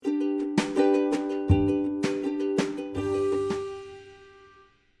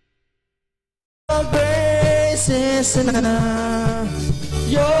is enough.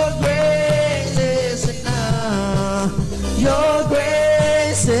 Your grace is enough. Your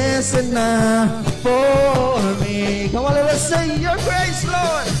grace is enough for me. Come on, let us sing. Your grace,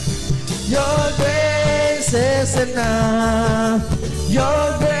 Lord. Your grace is enough.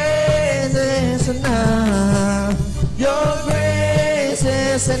 Your grace is enough. Your grace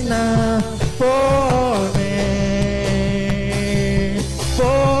is enough for me.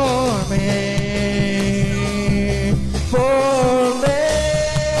 For me. For me.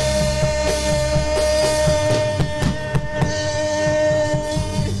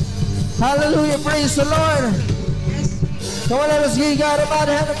 Hallelujah. Praise the Lord. Come on, let us give God a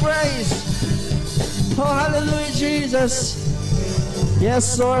mighty hand of praise. Oh, hallelujah, Jesus.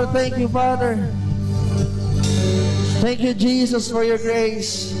 Yes, Lord. Thank you, Father. Thank you, Jesus, for your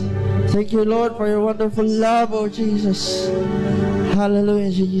grace. Thank you, Lord, for your wonderful love, oh Jesus.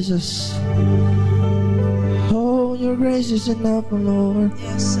 Hallelujah, Jesus. Oh, your grace is enough, oh Lord.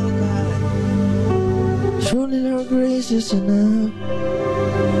 Yes, oh God. Surely your grace is enough.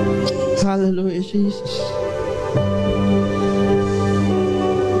 Hallelujah, Jesus.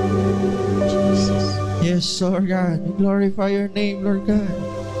 Yes, Lord God. We glorify your name, Lord God.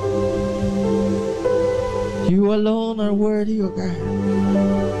 You alone are worthy, O God.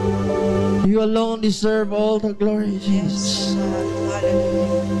 You alone deserve all the glory, Jesus.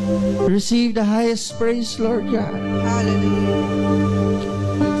 Hallelujah. Receive the highest praise, Lord God. Hallelujah.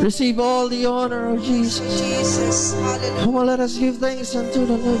 Receive all the honor of Jesus. Jesus. Hallelujah. Come on, let us give thanks unto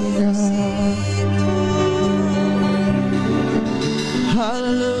the living God.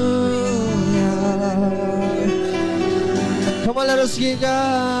 Hallelujah. Come on, let us give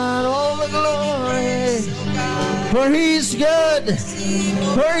God all the glory. For He is good.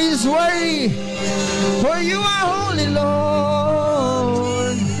 For He is worthy. For you are holy,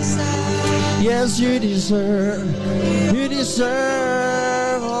 Lord. Yes, you deserve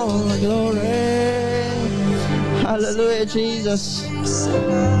all the glory. Hallelujah, Jesus.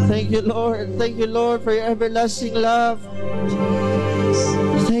 Thank you, Lord. Thank you, Lord, for your everlasting love.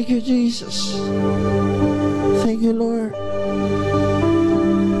 Thank you, Jesus. Thank you, Lord.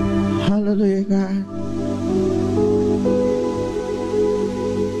 Hallelujah, God.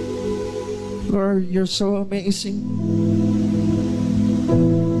 Lord, you're so amazing.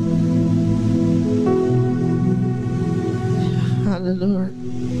 Hallelujah.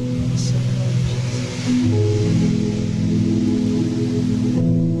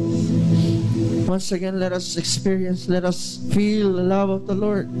 Once again, let us experience, let us feel the love of the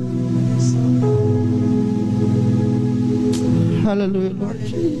Lord. Hallelujah, Lord.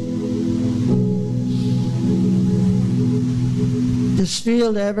 Just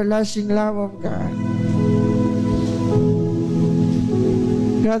feel the everlasting love of God.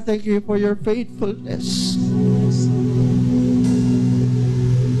 God, thank you for your faithfulness.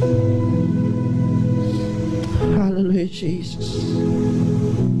 Hallelujah, Jesus.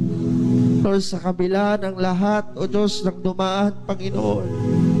 Lord, sa kabila ng lahat, O Diyos, ng dumaan, Panginoon,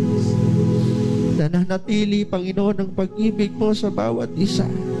 na nanatili, Panginoon, ng pag-ibig mo sa bawat isa.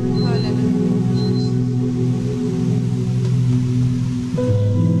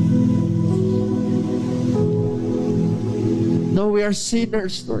 Though we are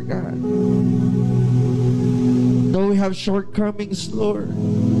sinners, Lord God, though we have shortcomings, Lord,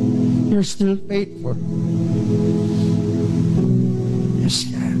 you're still faithful. Yes,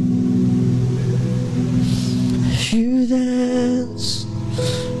 God. You dance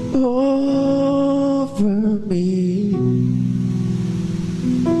over me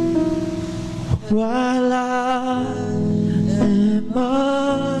while I am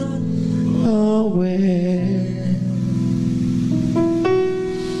unaware.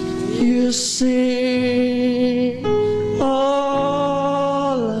 You sing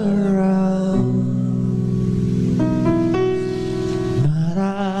all around, but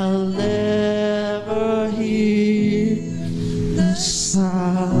I'll never hear the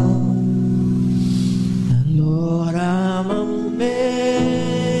sound. And Lord, I'm amazed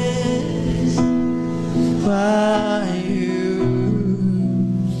by you.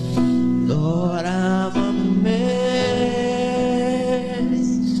 Lord, I'm amazed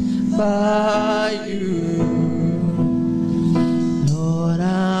by you. Lord,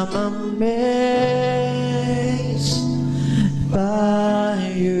 I'm amazed by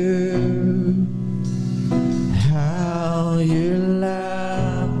you. How you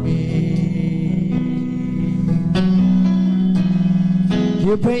love me.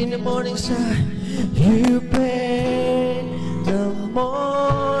 You paint the morning sky. You paint the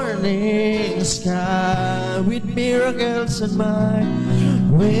morning sky with miracles in mind.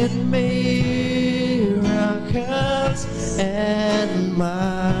 With miracles and my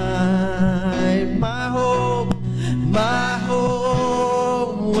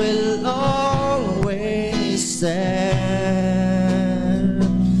hope will always stand.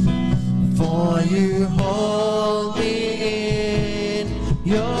 For you hold me in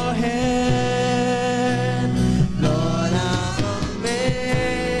your hand, Lord, I'm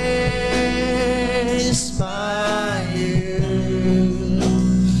amazed by you.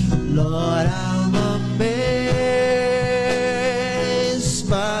 Lord, I'm amazed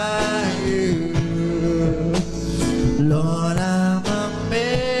by you. Lord, I'm amazed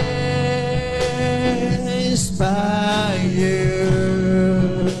by you.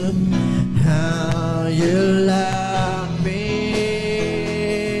 How you love me,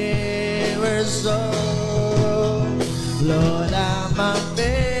 we're so. Lord, I'm amazed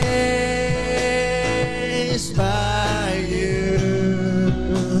by you.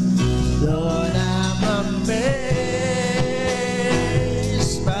 Lord, I'm amazed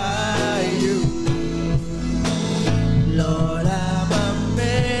by you. Lord, I'm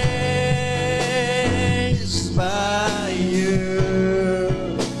amazed by you.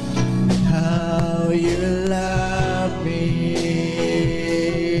 How you love me.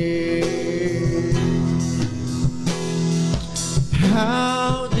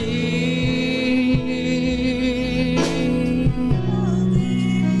 How deep,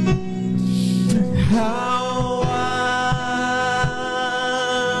 how wide,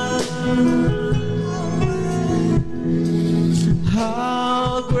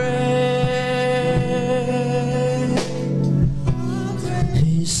 how great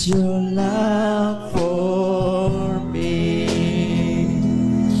is your love for me.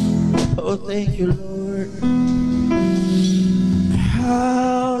 Oh, thank you, Lord.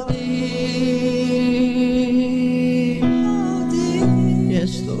 How deep,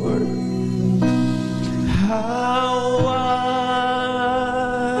 yes, Lord. How wide,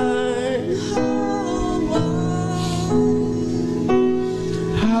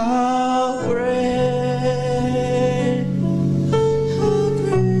 how great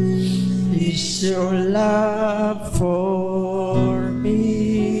is your love for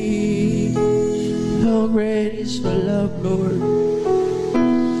me. How great is your love, Lord.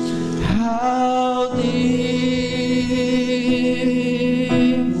 How deep,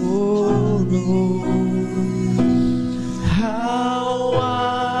 oh Lord, how wide,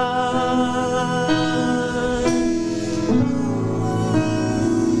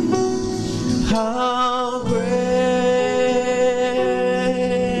 how great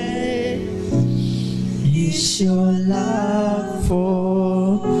is your love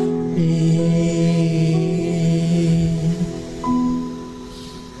for me.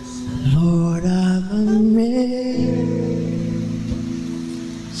 Lord, I'm amazed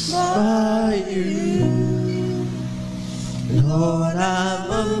by you. Lord,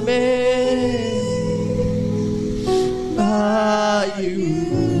 I'm amazed by you.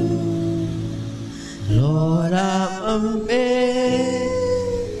 Lord, I'm amazed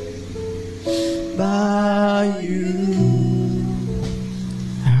by you.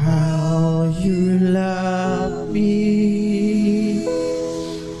 How you love me.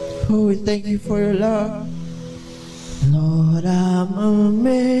 Oh, we thank you for your love. Lord, I'm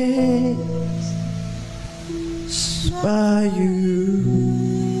amazed by you.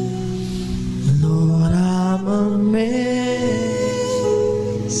 Lord, I'm amazed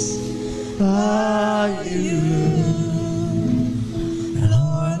by you.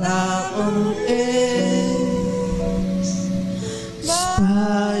 Lord, I'm amazed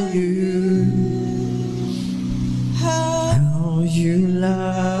by you. How you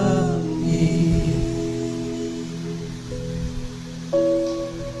love me.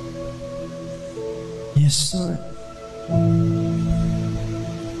 Yes, Lord.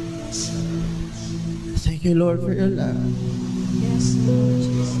 Thank you, Lord, for your love. Yes, Lord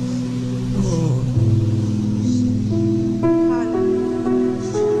Jesus. Oh, Hallelujah.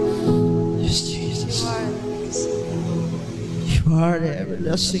 yes, Jesus. You are amazing. You are the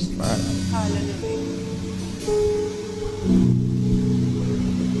everlasting Father. Hallelujah.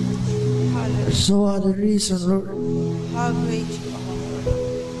 Hallelujah. There's no other reason, Lord. How great you are.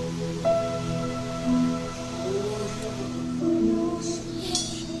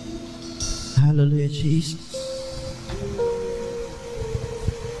 Hallelujah, Jesus.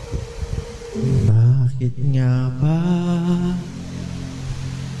 Bakit nga ba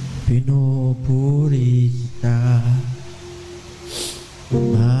pinupuri kita?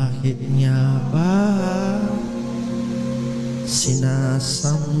 Bakit nga ba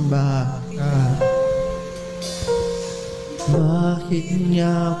sinasamba ka? Bakit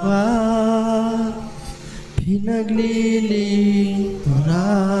nga ba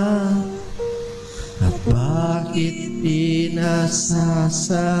pinaglilingkuran, at bakit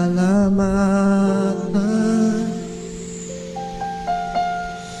pinasasalamatan?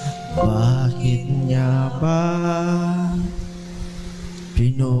 Bakit niya ba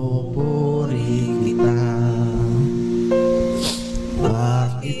pinupuri kita?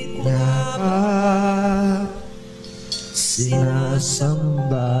 Bakit niya ba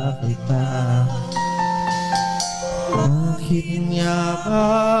sinasamba kita? Bakit niya ba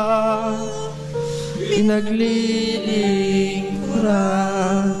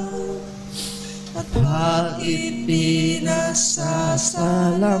pinaglilingkuran? At bakit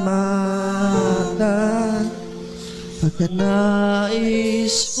pinasasalamatan? Pagkat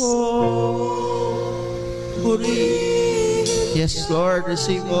nais ko purihin. Yes, Lord,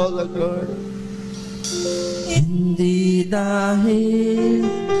 receive all the glory. Hindi dahil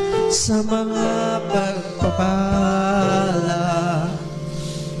sa mga pagpapala,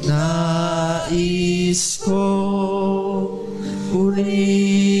 nais ko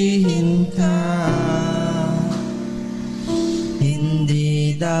purihin ka.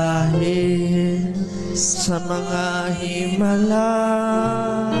 Hindi dahil sa mga himala,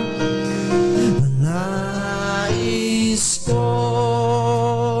 nais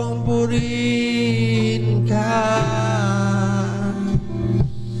kong purihin ka.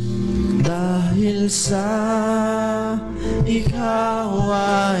 Dahil sa ikaw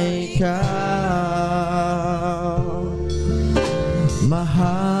ay ikaw,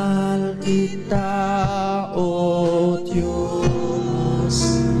 mahal kita, O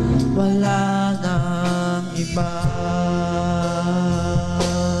Diyos, wala nang iba.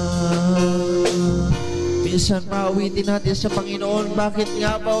 Minsan maawitin natin sa Panginoon, bakit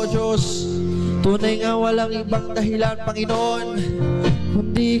nga ba, O Diyos? Tunay nga walang ibang dahilan, Panginoon,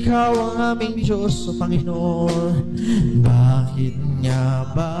 kundi Ikaw ang aming Diyos, O Panginoon. Bakit nga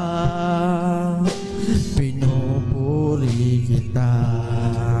ba pinupuri kita?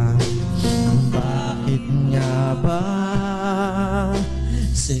 Bakit nga ba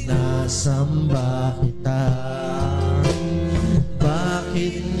sinasamba kita?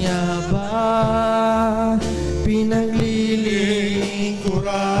 Bakit nga ba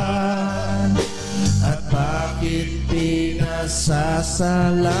pinaglilingkuran? At bakit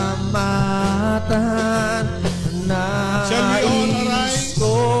pinasasalamatan? Nais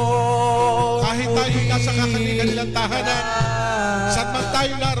ko kahit tayo nasa kanilang tahanan, saan man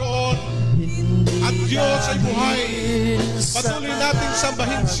tayo naroon, at Diyos ay buhay, patuloy nating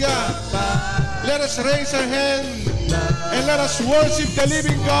sambahin siya. Let us raise our hand and let us worship the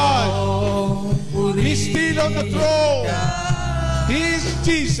living God. He's still on the throne. He is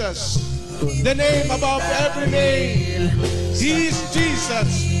Jesus, the name above every name. He is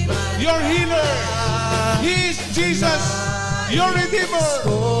Jesus, your healer. He is Jesus, your redeemer.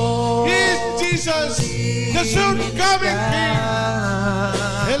 He is Jesus, the soon coming King.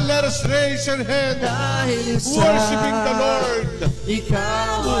 And let us raise our hand, worshiping the Lord.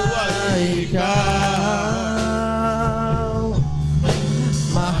 Ikaw ay ikaw,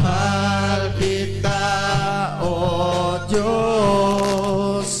 mahal kita, O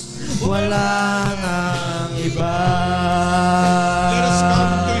Diyos, wala nang iba. Let us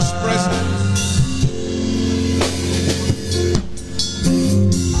come to His presence.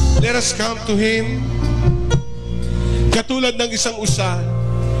 Let us come to Him. Katulad ng isang usa,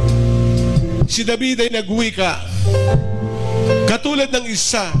 si David ay nagwika. Katulad ng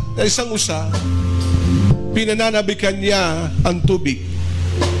isang usa, pinananabikan niya ang tubig.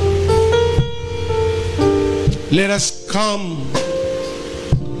 Let us come.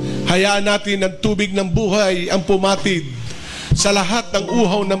 Hayaan natin ang tubig ng buhay ang pumatid sa lahat ng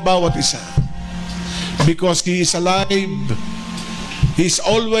uhaw ng bawat isa. Because He is alive. He is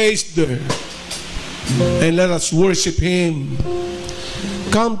always there. And let us worship Him.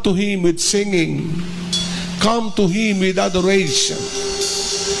 Come to Him with singing. Come to Him with adoration.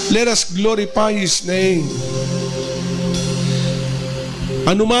 Let us glorify His name.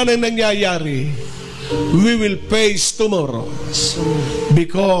 Ano man ang nangyayari, we will face tomorrow.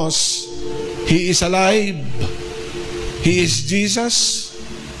 Because He is alive. He is Jesus.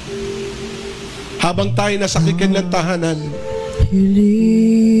 Habang tayo nasa kanyang tahanan,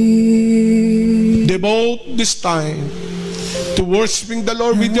 devote this time to worshiping the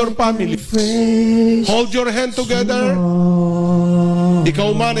Lord with your family. Hold your hand together.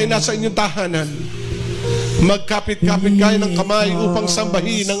 Ikaw man ay nasa inyong tahanan, magkapit-kapit kayo ng kamay upang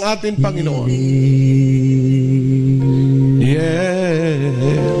sambahin ang ating Panginoon. Yeah.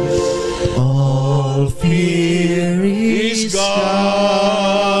 All fear is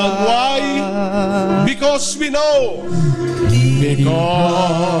God. Why? Because Because we know.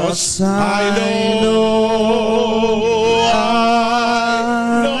 Because I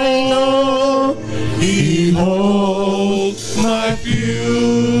know, He holds my future.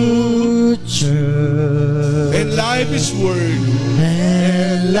 And life is worth,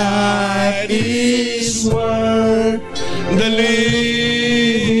 And life is worth the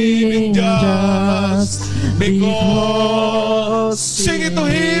living just because. Sing it to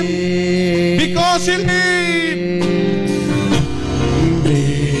Him. Because He lived.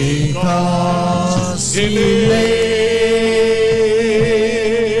 Because He lived.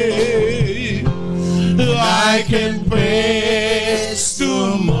 I can face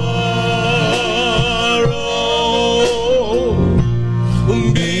tomorrow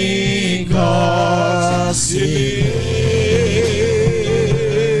because He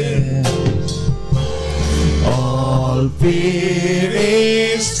lived. All fear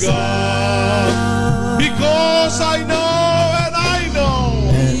is gone Because I know and I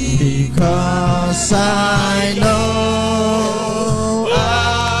know. because I know,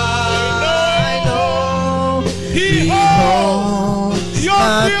 He holds your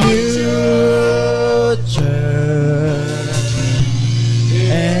my future. future,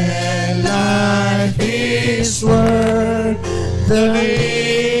 and life is worth the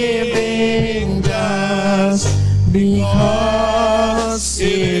living just because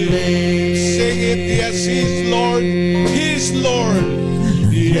He lives. Sing it, yes, He's Lord. He's Lord.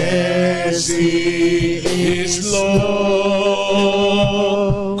 Yes, He is Lord.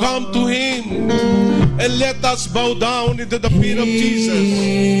 Come to Him and let us bow down into the feet of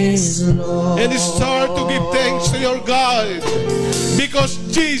Jesus and start to give thanks to your God because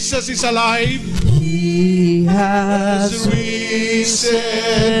Jesus is alive. He has As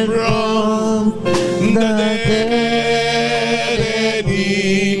risen from the dead, and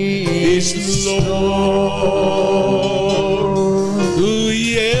He is Lord. Oh,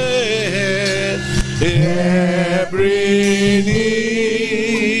 yeah. Every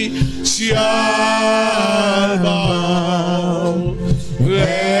knee shall bow,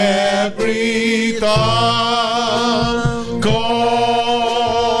 every tongue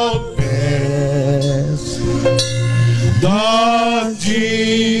confess that Jesus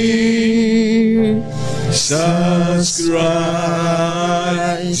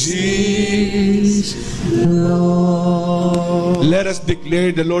Christ is Lord. Let us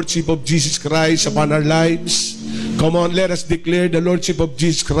declare the Lordship of Jesus Christ upon our lives. Come on, let us declare the Lordship of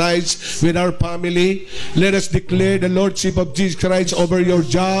Jesus Christ with our family. Let us declare the Lordship of Jesus Christ over your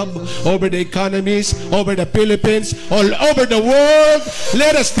job, over the economies, over the Philippines, all over the world.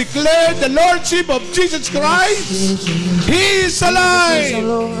 Let us declare the Lordship of Jesus Christ. He is alive.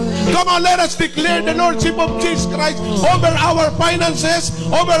 Come on, let us declare the Lordship of Jesus Christ over our finances,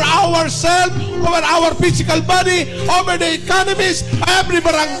 over ourselves, over our physical body, over the economies, every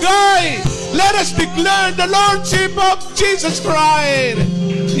barangay. Let us declare the Lordship of Jesus Christ.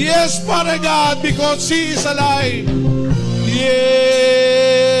 Yes, Father God, because He is alive.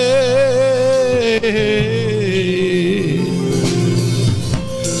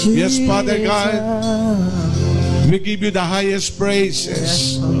 Yeah. Yes, Father God, we give you the highest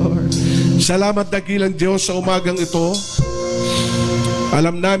praises. Salamat dakilang Diyos sa umagang ito.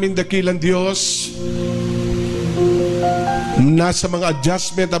 Alam namin dakilang Diyos, nasa mga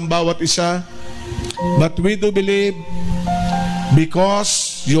adjustment ang bawat isa. But we do believe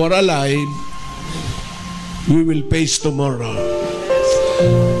because you are alive, we will face tomorrow.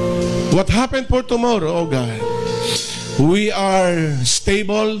 What happened for tomorrow, oh God? We are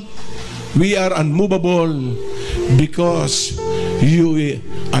stable, we are unmovable because you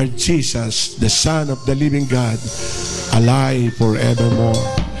are Jesus, the Son of the living God, alive forevermore.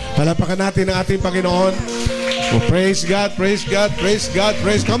 Palapakan natin ang ating Panginoon. Oh, praise God, praise God, praise God,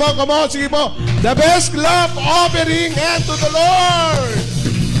 praise. Come on, sige po. The best clap offering unto the Lord.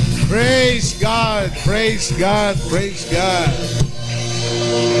 Praise God, praise God, praise God.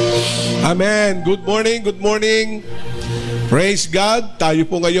 Amen. Good morning, good morning. Praise God. Tayo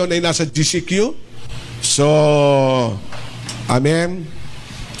po ngayon ay nasa GCQ. So, amen.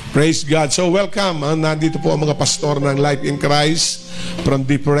 Praise God. So, welcome. Nandito po ang mga pastor ng Life in Christ from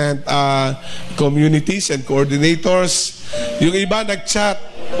different communities and coordinators. Yung iba nag-chat,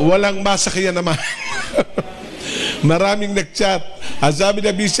 walang masakyan naman. Maraming nag-chat. Ang sabi na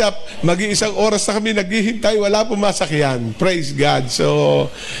Bishop, mag-iisang oras na kami naghihintay, wala pong masakyan. Praise God. So,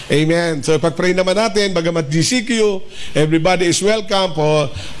 amen. So, pag-pray naman natin, bagamat GCQ, everybody is welcome po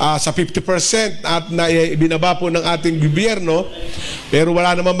sa 50% at binaba po ng ating gobyerno. Pero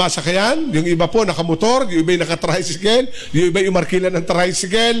wala naman masakyan. Yung iba po nakamotor, yung iba yung naka-tricycle, yung iba yung markila ng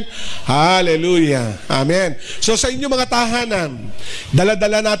tricycle. Hallelujah. Amen. So, sa inyo mga tahanan,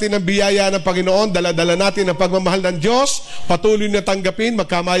 dala-dala natin ang biyaya ng Panginoon, dala-dala natin ang pagmamahal ng Diyos, patuloy na tanggapin,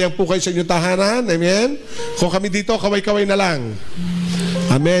 magkamayang po kayo sa inyong tahanan. Amen? Kung kami dito, kaway-kaway na lang.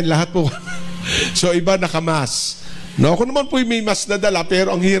 Amen. Lahat po. So, iba nakamas. No, ako naman po may mas na dala,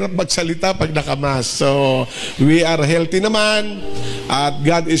 pero ang hirap magsalita pag nakamas. So, we are healthy naman, at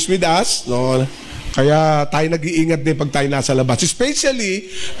God is with us. No? Kaya tayo nag-iingat din pag tayo nasa labas. Especially,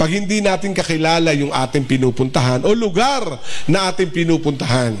 pag hindi natin kakilala yung ating pinupuntahan o lugar na ating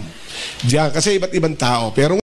pinupuntahan. Diyan, kasi iba't ibang tao. Pero